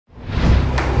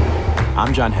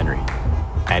I'm John Henry.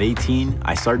 At 18,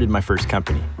 I started my first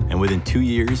company, and within 2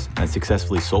 years, I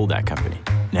successfully sold that company.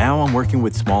 Now I'm working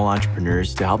with small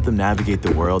entrepreneurs to help them navigate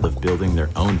the world of building their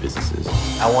own businesses.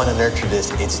 I want to nurture this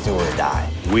it's do or die.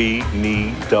 We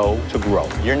need dough to grow.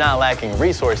 You're not lacking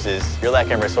resources, you're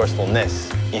lacking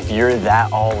resourcefulness. If you're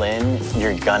that all in,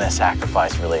 you're gonna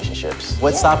sacrifice relationships.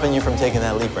 What's stopping you from taking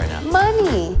that leap right now?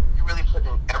 Money. You're really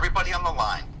putting everybody on the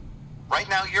line. Right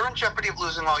now, you're in jeopardy of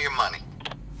losing all your money.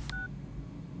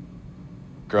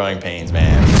 Growing pains,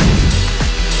 man.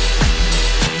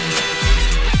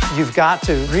 You've got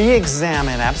to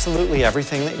re-examine absolutely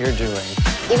everything that you're doing.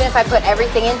 Even if I put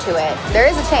everything into it, there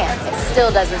is a chance it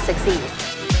still doesn't succeed.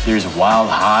 There's wild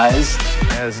highs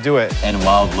Yeah, let's do it. and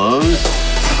wild lows,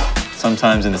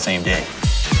 sometimes in the same day.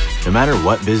 No matter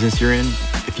what business you're in,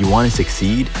 if you want to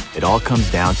succeed, it all comes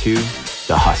down to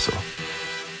the hustle.